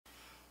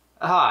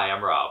Hi,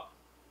 I'm Rob.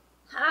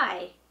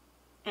 Hi,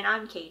 and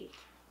I'm Katie.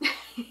 Is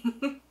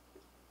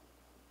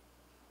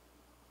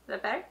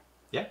that better?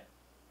 Yeah.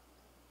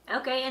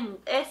 Okay, and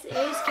this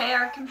is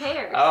KR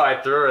Compares. Oh,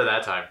 I threw her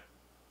that time.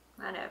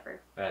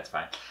 Whatever. That's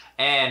fine.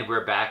 And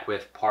we're back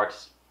with part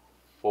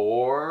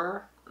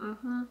 4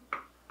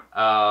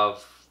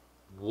 of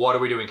what are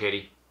we doing,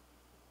 Katie?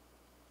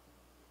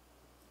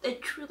 The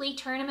Truly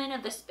Tournament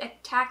of the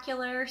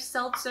Spectacular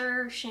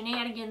Seltzer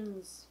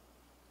Shenanigans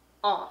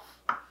Off.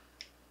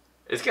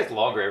 This gets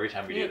longer every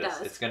time we do this.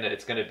 Does.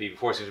 It's gonna be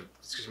before it's gonna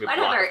be a block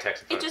Whatever. of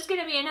text. It's just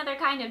gonna be another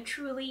kind of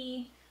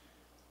Truly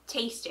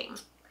tasting.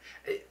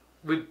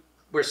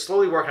 We're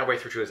slowly working our way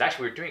through Trulies.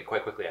 Actually, we're doing it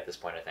quite quickly at this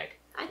point, I think.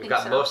 We've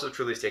got most of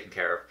the Trulies taken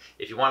care of.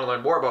 If you want to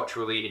learn more about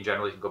Truly in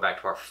general, you can go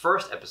back to our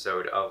first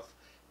episode of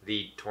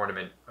the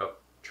Tournament of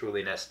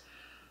Truliness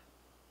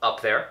up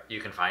there.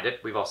 You can find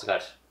it. We've also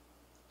got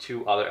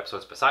 2 other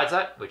episodes besides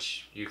that,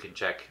 which you can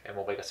check, and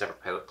we'll make a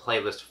separate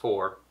playlist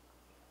for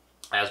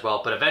as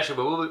well. But eventually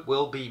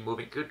we'll be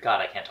moving. Good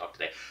God, I can't talk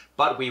today.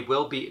 But we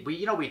will be.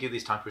 We do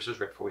these tongue twisters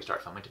right before we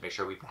start filming to make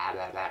sure we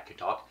can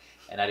talk.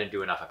 And I didn't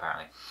do enough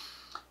apparently.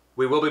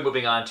 We will be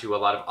moving on to a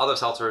lot of other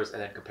seltzers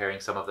and then comparing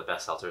some of the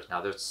best seltzers.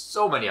 Now there's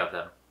so many of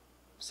them.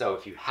 So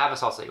if you have a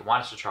seltzer that you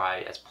want us to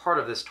try as part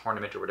of this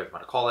tournament or whatever you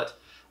want to call it,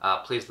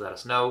 please let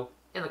us know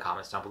in the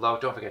comments down below.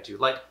 Don't forget to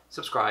like,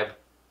 subscribe,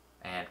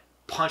 and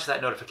punch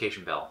that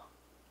notification bell.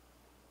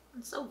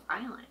 It's so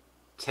violent.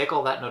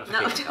 Tickle that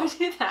notification bell. No, don't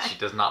do that. She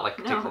does not like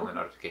to tickle the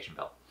notification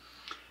bell.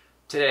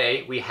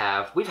 Today we've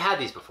had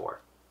these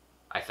before,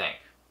 I think,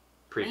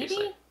 previously.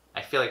 Maybe?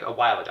 I feel like a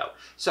while ago.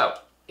 So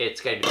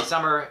it's getting to be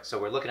summer, so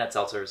we're looking at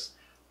seltzers.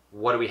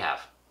 What do we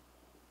have?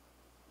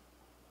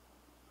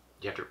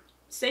 You have to.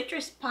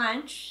 Citrus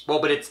punch. Well,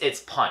 but it's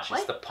punch. What?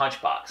 It's the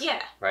punch box.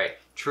 Yeah. Right.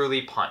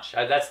 Truly punch.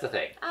 That's the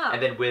thing. Oh.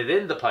 And then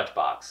within the punch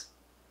box,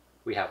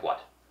 we have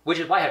what? Which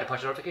is why I had to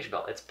punch the notification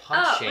bell. It's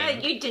punching. Oh,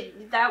 you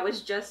did. That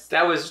was just.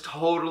 That was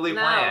totally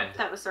planned.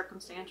 That was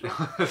circumstantial.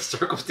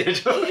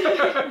 Circumstantial.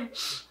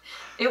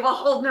 It will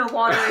hold no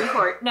water in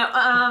court.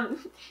 No.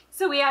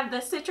 So we have the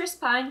citrus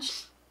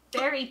punch,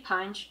 berry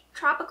punch,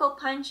 tropical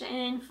punch,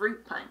 and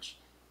fruit punch.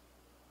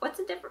 What's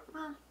the difference?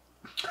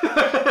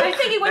 I'm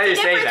thinking, what's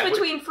the difference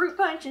between fruit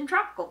punch and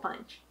tropical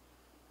punch?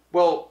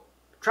 Well,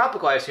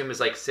 tropical, I assume,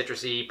 is like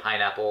citrusy,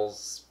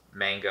 pineapples,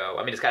 mango.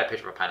 I mean, it's got a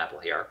picture of a pineapple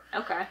here.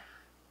 Okay.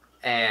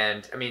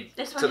 And, I mean,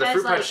 this one so the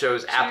fruit punch like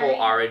shows cherry.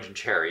 apple, orange, and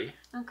cherry.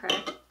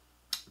 Okay.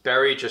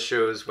 Berry just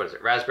shows, what is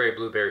it, raspberry,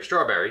 blueberry,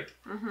 strawberry.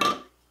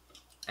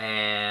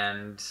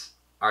 And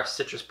our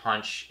citrus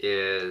punch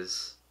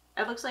is...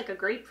 It looks like a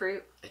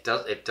grapefruit. It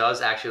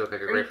does actually look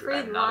like a grapefruit.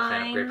 I'm not a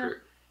fan of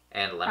grapefruit.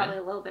 And lemon.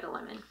 Probably a little bit of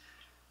lemon.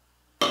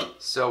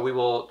 So we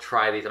will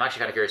try these. I'm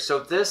actually kind of curious. So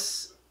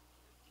this...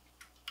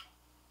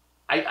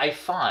 I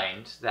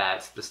find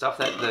that the stuff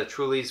that the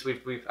Trulies,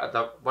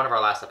 one of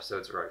our last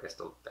episodes, or I guess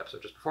the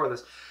episode just before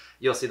this,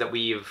 you'll see that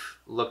we've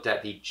looked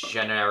at the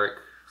generic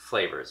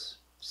flavors.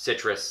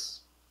 Citrus,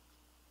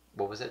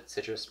 what was it?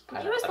 Citrus?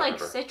 It was like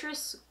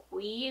citrus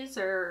squeeze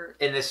or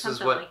and this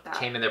is what like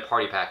came in their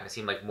party pack, and it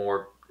seemed like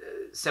more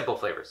simple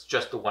flavors,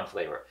 just the one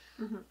flavor.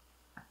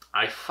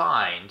 I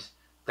find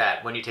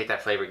that when you take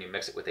that flavor and you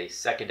mix it with a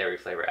secondary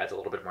flavor, it adds a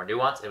little bit more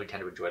nuance, and we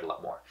tend to enjoy it a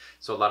lot more.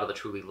 So a lot of the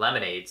Truly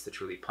lemonades, the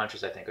Truly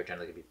punches, I think, are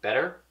generally going to be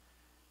better,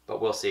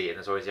 but we'll see. And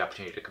there's always the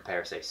opportunity to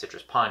compare, say,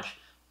 citrus punch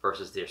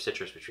versus their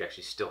citrus, which we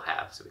actually still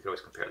have. So we can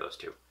always compare those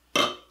two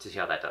to see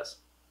how that does.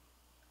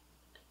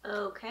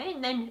 Okay,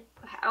 and then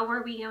how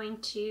are we going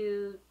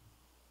to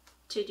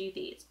do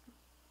these?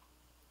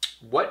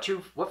 What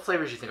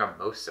flavors do you think are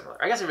most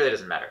similar? I guess it really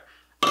doesn't matter.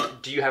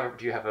 Do you have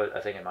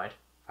a thing in mind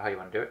for how you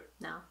want to do it?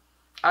 No.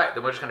 All right,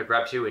 then we're just going to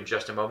grab 2 in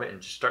just a moment and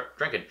just start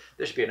drinking.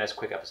 This should be a nice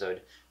quick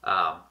episode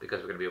because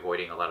we're going to be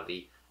avoiding a lot of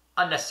the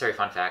unnecessary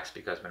fun facts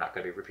because we're not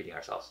going to be repeating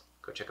ourselves.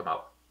 Go check them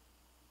out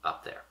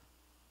up there.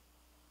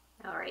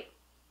 All right.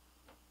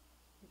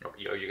 Oh,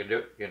 you're going to do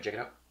it? You're going to check it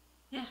out?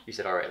 Yeah. You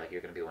said all right, like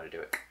you're going to be the one to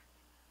do it.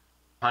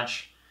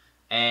 Punch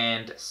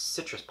and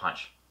citrus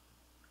punch.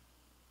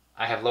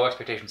 I have low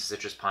expectations of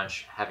citrus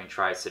punch, having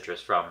tried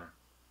citrus from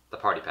the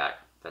party pack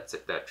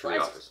that Truly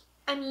offers.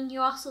 I mean,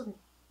 you also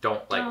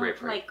don't like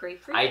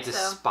grapefruit. I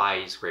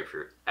despise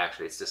grapefruit.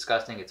 Actually, it's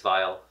disgusting. It's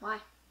vile. Why?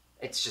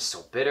 It's just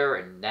so bitter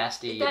and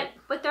nasty.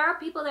 But there are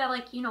people that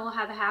will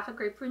have a half a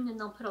grapefruit and then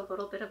they'll put a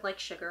little bit of like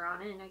sugar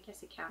on it, and I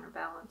guess it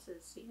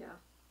counterbalances.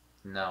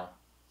 No.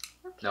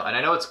 Okay. No, and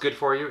I know it's good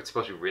for you. It's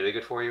supposed to be really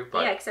good for you.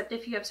 But... Yeah, except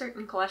if you have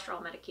certain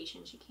cholesterol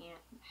medications, you can't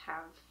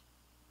have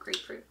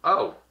grapefruit.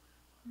 Oh.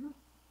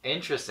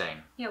 Interesting.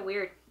 Yeah,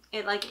 weird.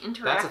 It like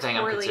interacts That's the thing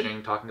poorly. I'm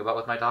considering talking about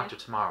with my doctor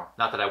tomorrow.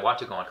 Not that I want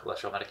to go on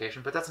cholesterol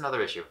medication, but that's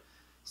another issue.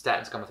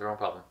 Statins come with their own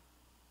problem.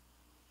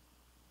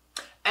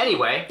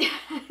 Anyway,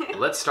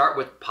 let's start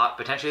with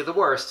potentially the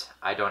worst.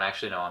 I don't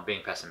actually know. I'm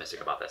being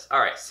pessimistic about this. All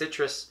right,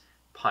 citrus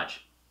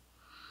punch.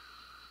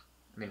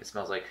 I mean, it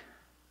smells like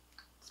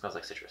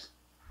citrus.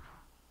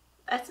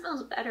 That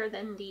smells better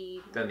than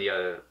the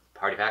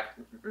party pack.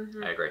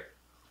 I agree.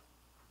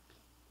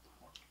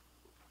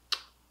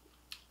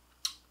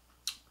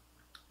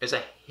 is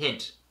a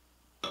hint,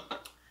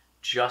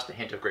 just a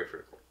hint of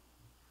grapefruit.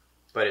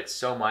 But it's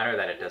so minor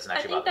that it doesn't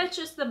actually bother me. I think that's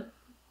just the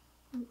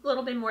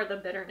little bit more of the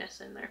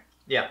bitterness in there.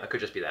 Yeah, it could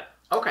just be that.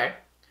 Okay.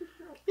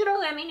 You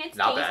know, I mean, it's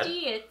not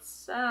tasty. Bad.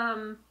 It's,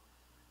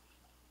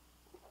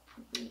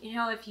 you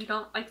know, if you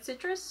don't like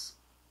citrus,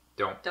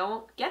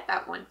 don't get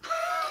that one.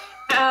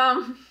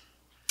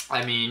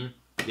 I mean,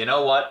 you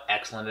know what?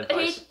 Excellent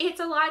advice. It's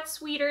a lot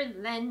sweeter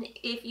than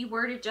if you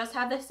were to just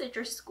have the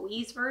citrus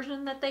squeeze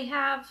version that they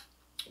have,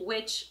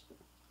 which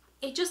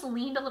it just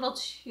leaned a little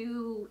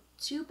too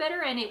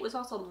bitter, and it was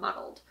also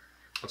muddled.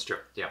 That's true.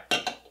 Yeah.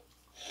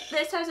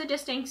 This has a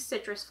distinct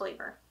citrus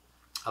flavor.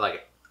 I like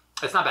it.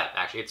 It's not bad,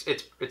 actually.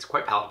 It's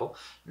quite palatable.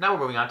 Now we're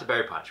moving on to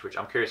berry punch, which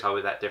I'm curious how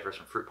that differs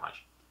from fruit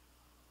punch.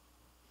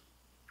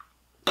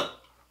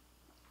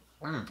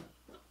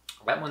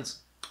 That one's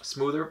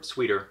smoother,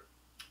 sweeter.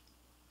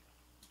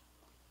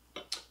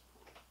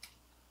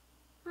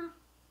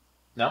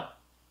 No?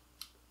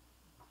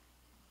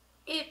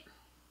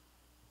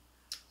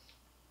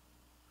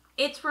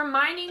 It's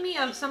reminding me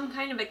of some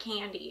kind of a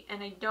candy,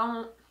 and I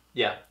don't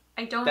know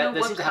what kind.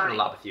 That seems to happen a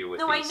lot with you.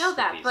 No, I know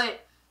that,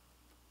 but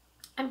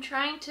I'm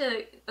trying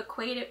to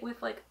equate it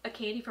with like a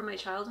candy from my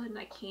childhood, and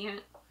I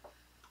can't.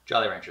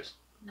 Jolly Ranchers.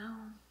 No,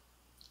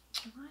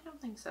 I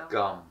don't think so.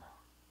 Gum.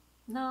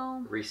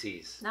 No.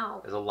 Reese's.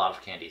 No. There's a lot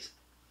of candies.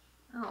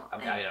 Oh. I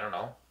mean, I don't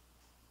know.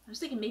 I was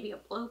thinking maybe a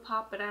blow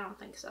pop, but I don't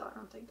think so. I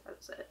don't think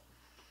that's it.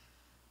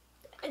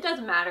 It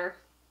doesn't matter.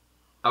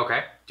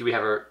 Okay. Do we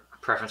have a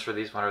preference for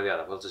these, one or the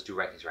other? We'll just do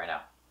rankings right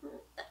now.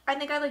 I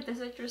think I like the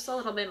citrus a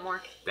little bit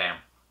more. Damn.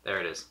 There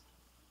it is.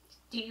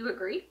 Do you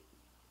agree?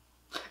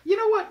 You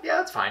know what? Yeah,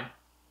 that's fine.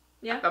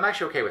 Yeah. I'm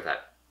actually okay with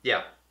that.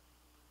 Yeah.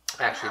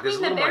 Actually, there's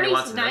a little more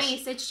nuance in this.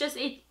 Nice. It's just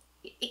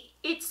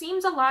it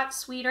seems a lot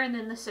sweeter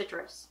than the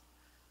citrus.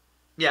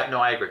 Yeah, no,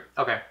 I agree.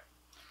 Okay.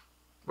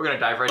 We're gonna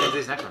dive right into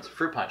these next ones.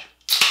 Fruit punch.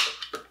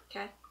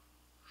 Okay.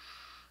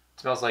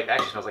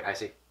 Actually smells like high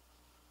C.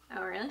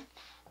 Oh, really?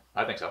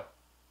 I think so.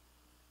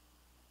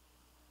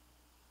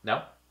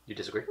 No? You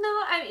disagree?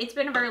 No, it's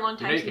been a very long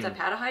time since I've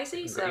had a high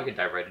C, so... You can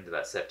dive right into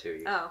that sip,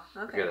 too. Oh,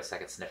 okay. You're the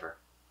second sniffer.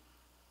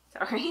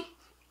 Sorry.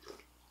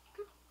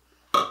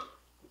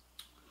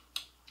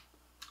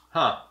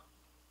 Huh.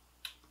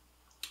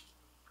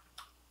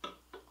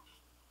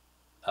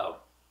 Oh.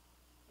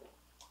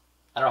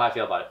 I don't know how I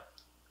feel about it.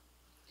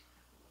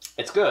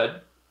 It's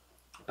good,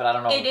 but I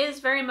don't know. It is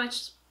very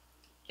much...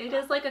 It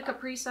is like a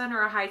Capri Sun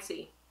or a high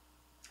C.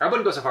 I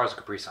wouldn't go so far as a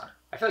Capri Sun.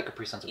 I feel like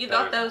Capri Suns are better. You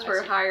thought those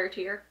were higher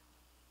tier?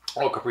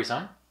 Oh, Capri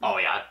Sun? Oh,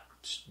 yeah.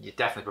 You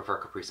definitely prefer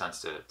Capri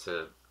Suns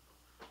to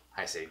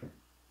high C.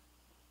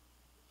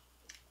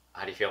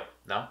 How do you feel?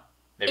 No?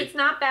 Maybe? It's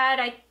not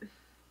bad.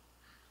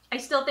 I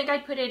still think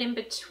I'd put it in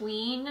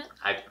between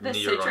the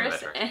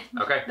citrus and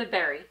the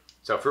berry.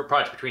 So fruit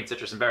punch between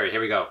citrus and berry.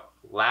 Here we go.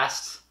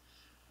 Last.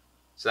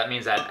 So that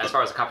means that as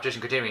far as the competition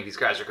continuing, these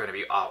guys are going to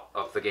be out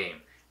of the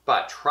game.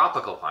 But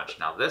tropical punch.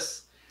 Now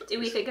this... Do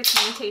we think it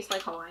kind of tastes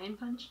like Hawaiian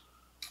punch?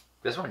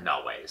 This one?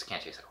 No way. This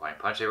can't taste like Hawaiian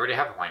punch. They already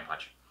have Hawaiian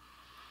punch.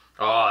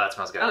 Oh, that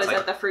smells good. Oh, is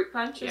that the fruit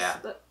punch? Yeah.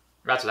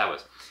 That's what that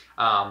was.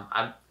 I'm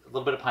a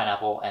little bit of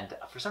pineapple, and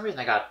for some reason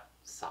I got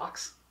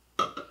socks.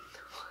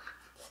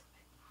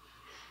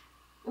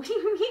 What do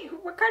you mean?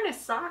 What kind of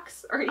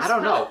socks are you I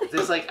don't know.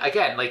 There's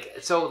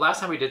so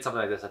last time we did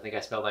something like this, I think I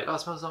smelled like, oh, it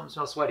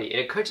smells sweaty. And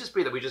it could just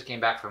be that we just came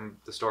back from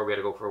the store, we had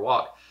to go for a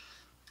walk.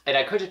 And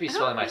I could just be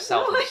smelling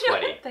myself and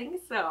sweaty. I don't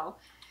think so.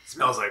 It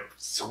smells like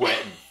sweat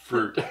and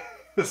fruit.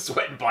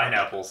 Sweat and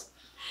pineapples.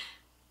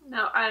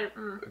 No,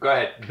 Go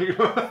ahead.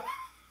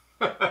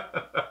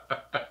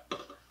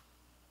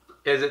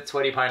 Is it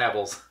sweaty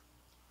pineapples?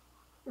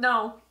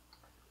 No.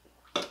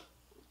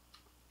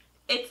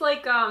 It's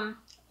like,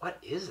 What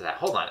is that?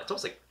 Hold on. It's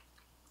almost like...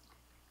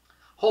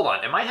 Hold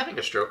on. Am I having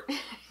a stroke?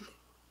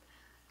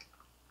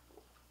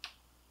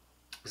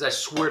 Because I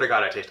swear to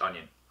God I taste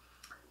onion.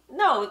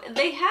 No,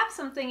 they have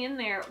something in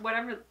there,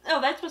 whatever. Oh,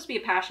 that's supposed to be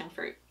a passion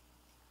fruit.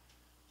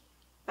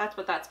 That's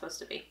what that's supposed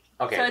to be.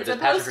 Okay, so but does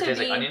passion fruit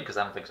taste like onion? Because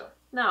I don't think so.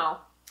 No.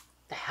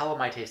 The hell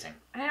am I tasting?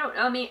 I don't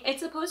know. I mean,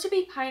 it's supposed to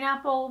be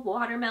pineapple,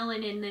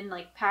 watermelon, and then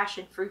like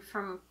passion fruit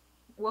from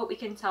what we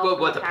can tell. But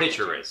what the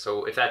picture is.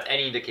 So if that's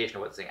any indication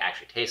of what this thing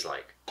actually tastes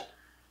like.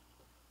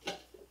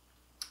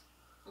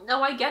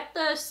 No, I get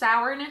the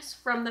sourness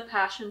from the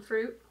passion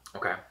fruit.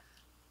 Okay.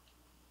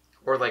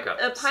 Or like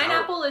a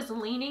pineapple is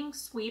leaning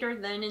sweeter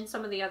than in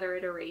some of the other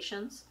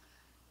iterations.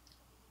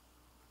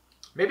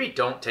 Maybe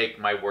don't take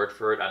my word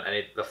for it on any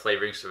of the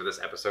flavorings for this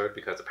episode,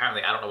 because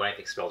apparently I don't know what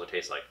anything smells or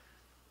tastes like.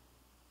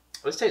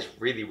 This tastes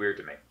really weird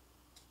to me.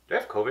 Do I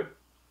have COVID?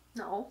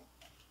 No.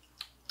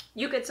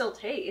 You could still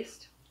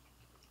taste.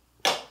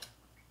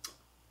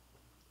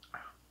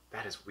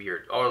 That is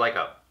weird. Or like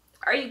a...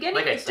 Are you getting...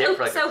 Like a dip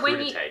for like a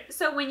crudité.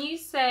 So when you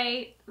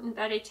say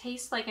that it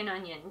tastes like an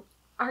onion,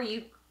 are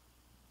you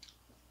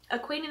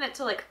equating that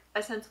to like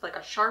a sense of like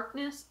a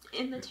sharpness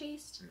in the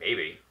taste?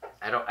 Maybe.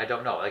 I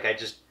don't know. Like I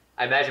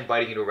imagine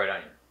biting into a red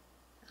onion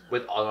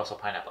with also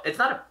pineapple. It's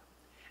not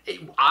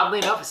oddly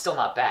enough, it's still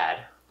not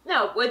bad.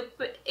 No,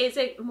 but is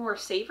it more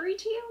savory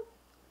to you?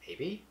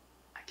 Maybe,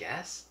 I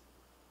guess.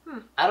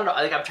 I don't know.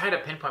 Like I'm trying to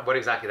pinpoint what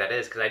exactly that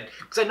is because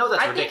I know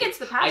that's ridiculous. I think it's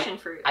the passion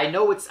fruit. I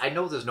know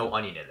there's no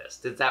onion in this.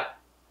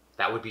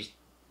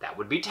 That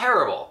would be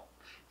terrible.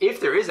 If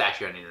there is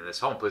actually onion in this,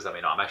 someone please let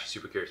me know. I'm actually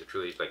super curious if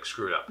Truly like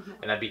screwed up,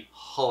 and that'd be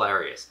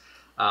hilarious.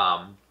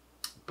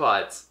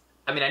 But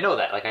I mean, I know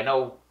that. Like I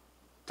know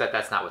that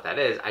that's not what that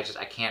is.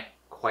 I can't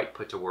quite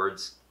put to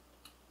words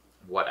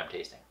what I'm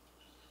tasting.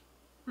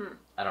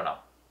 I don't know.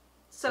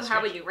 So that's how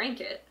strange. Would you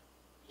rank it?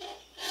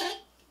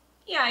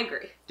 Yeah, I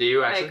agree. Do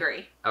you actually? I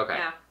agree. Okay.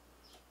 Yeah.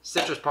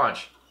 Citrus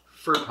punch,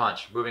 fruit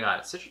punch. Moving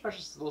on. Citrus punch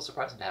is a little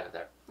surprising to have it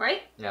there.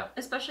 Right? Yeah.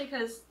 Especially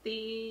because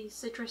the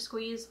citrus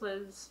squeeze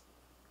was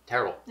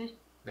terrible.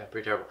 Yeah,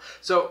 pretty terrible.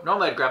 So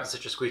normally I'd grab the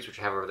citrus squeeze, which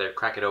I have over there,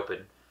 crack it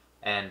open,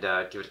 and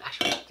give it.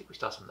 Actually, I think we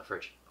still have some in the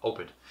fridge,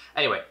 opened.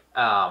 Anyway,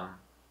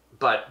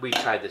 but we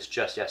tried this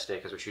just yesterday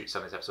because we're shooting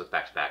some of these episodes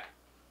back to back,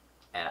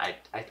 and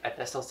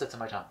that still sits in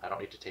my tongue. I don't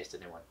need to taste a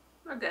new one.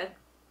 We're good.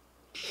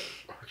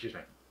 Excuse me.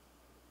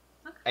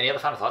 Okay. Any other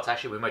final thoughts?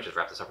 Actually, we might just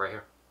wrap this up right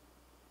here.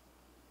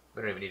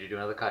 We don't even need to do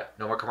another cut.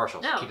 No more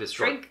commercials. No. Keep this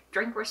short.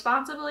 Drink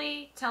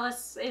responsibly. Tell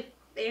us if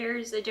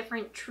there's a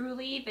different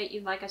Truly that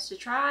you'd like us to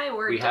try,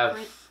 or we have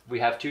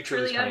two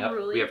Trulies coming up.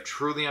 We have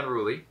Truly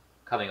Unruly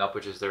coming up,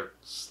 which is their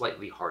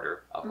slightly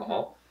harder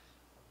alcohol.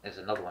 There's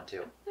another one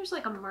too. There's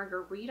like a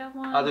margarita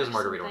one. Oh, there's a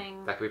margarita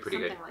one. That could be pretty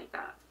good. Something like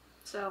that.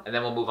 So. And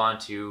then we'll move on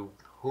to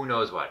who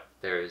knows what.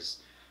 There's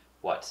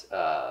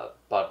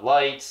Bud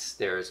Light.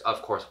 There's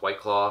of course White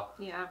Claw.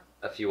 Yeah.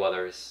 A few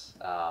others.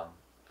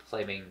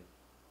 Flamingos.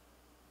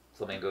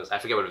 I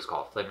forget what it was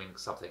called. Flaming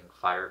something.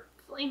 Fire.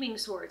 Flaming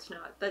Swords.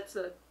 Not.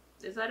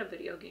 Is that a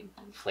video game?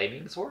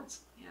 Flaming Swords?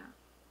 Yeah.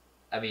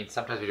 I mean,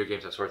 sometimes video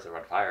games have swords that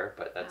run fire,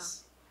 but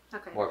that's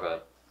more of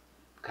a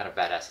kind of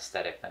badass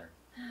aesthetic than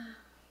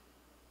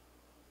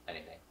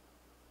anything.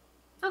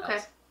 Okay.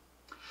 else.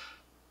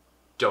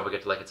 Don't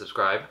forget to like and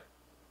subscribe.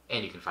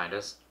 And you can find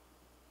us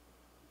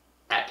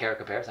at Kara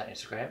Compares on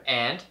Instagram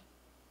and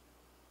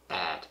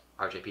at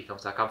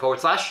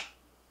rjpfilms.com/.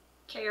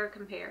 Kara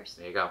Compares.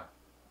 There you go.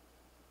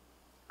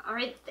 All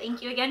right.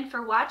 Thank you again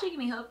for watching, and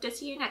we hope to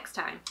see you next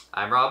time.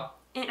 I'm Rob.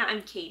 And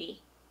I'm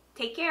Katie.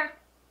 Take care.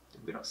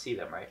 We don't see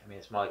them, right? I mean,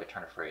 it's more like a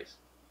turn of phrase.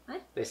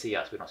 What? They see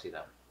us. We don't see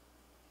them.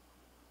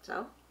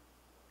 So?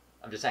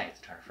 I'm just saying it's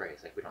a turn of phrase.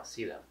 Like, we don't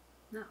see them.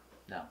 No.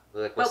 No.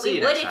 Like, we'll but see we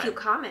you would next if time. you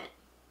comment.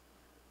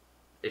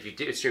 If you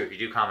do, it's true. If you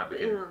do comment, we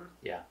can.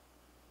 Yeah.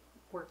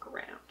 Work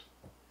around.